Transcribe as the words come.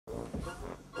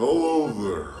Hello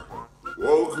there.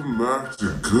 Welcome back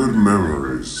to Good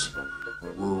Memories,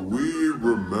 where we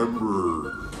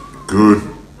remember good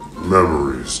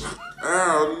memories.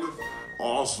 And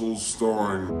also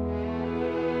starring...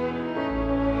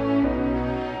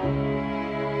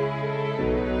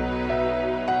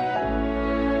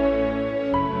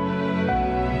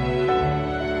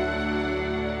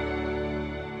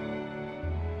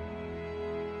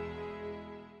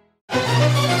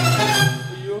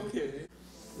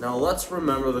 Now let's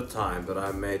remember the time that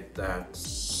I made that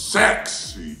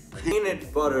sexy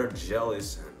peanut butter jelly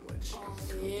sandwich.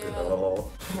 Yeah.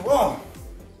 Oh,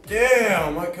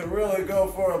 damn, I could really go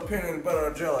for a peanut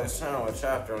butter jelly sandwich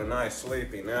after a nice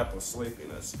sleepy nap of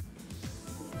sleepiness.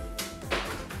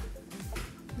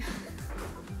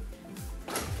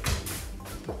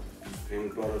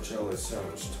 Peanut butter jelly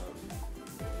sandwich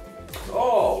time.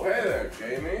 Oh, hey there,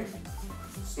 Jamie.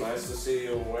 It's nice to see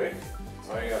you awake.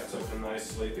 I took a nice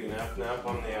sleepy nap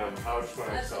on the couch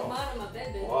myself. That's the bottom of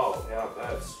bed, baby. Wow, yeah,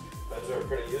 beds are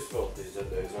pretty useful these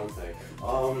days, aren't they?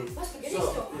 What's spaghetti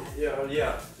store?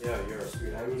 Yeah, you're a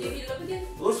sweet. Do you heat it up again?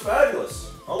 It looks fabulous.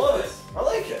 I love it. I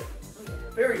like it.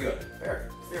 Very good.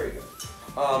 Very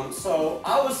good. So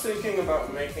I was thinking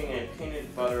about making a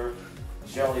peanut butter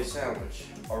jelly sandwich.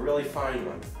 A really fine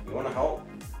one. You want to help?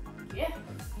 Yeah.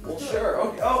 Well, sure.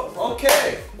 Okay. Oh,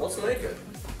 okay. Let's make it.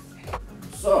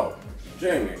 So,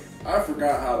 Jamie, I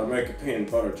forgot how to make a peanut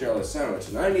butter jelly sandwich,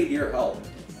 and I need your help.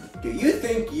 Do you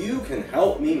think you can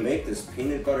help me make this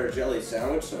peanut butter jelly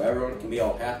sandwich so everyone can be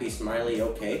all happy, smiley,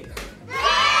 okay?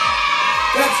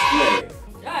 That's great.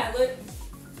 Alright, look.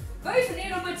 First we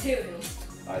need our materials.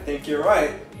 I think you're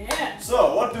right. Yeah.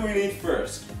 So, what do we need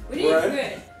first? We need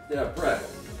bread. Yeah, bread.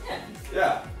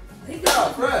 Yeah.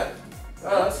 Yeah, bread.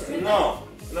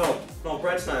 No,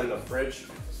 bread's not in the fridge.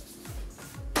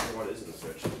 What is in the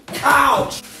fridge?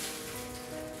 Ouch!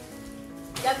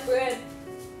 Got bread.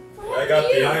 I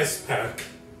got the ice pack.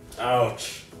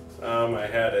 Ouch. My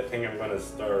head. I think I'm gonna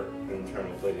start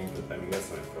internal bleeding, but I mean that's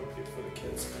not appropriate for the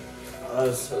kids.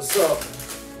 So,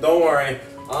 don't worry.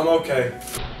 I'm okay.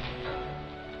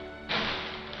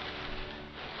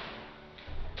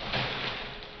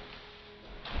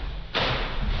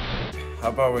 How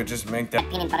about we just make that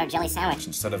peanut butter jelly sandwich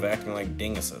instead of acting like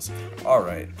dinguses?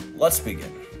 Alright, let's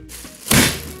begin.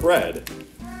 Bread.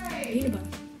 Peanut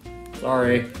butter.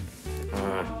 Sorry.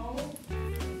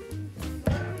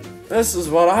 This is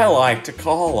what I like to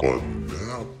call a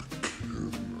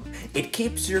napkin. It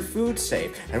keeps your food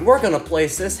safe. And we're gonna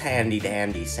place this handy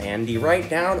dandy sandy right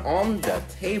down on the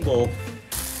table.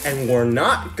 And we're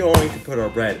not going to put our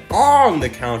bread on the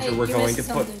counter. Hey, we're going to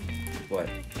put... something. What?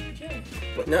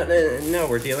 What? No,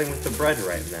 we're dealing with the bread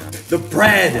right now. The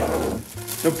bread!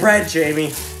 The bread,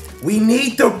 Jamie. We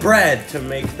need the bread to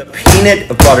make the peanut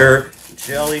butter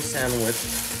jelly sandwich.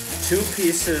 2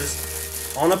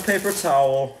 pieces on a paper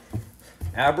towel.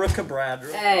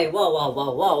 Abracadabra. Hey,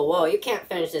 whoa. You can't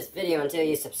finish this video until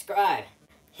you subscribe.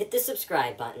 Hit the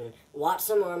subscribe button, watch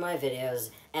some more of my videos,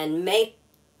 and make...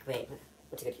 Wait,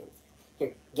 what's a good game?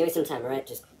 Here, give me some time, alright?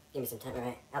 Just give me some time,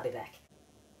 alright? I'll be back.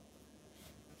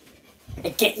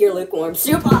 And get your lukewarm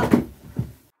soup up!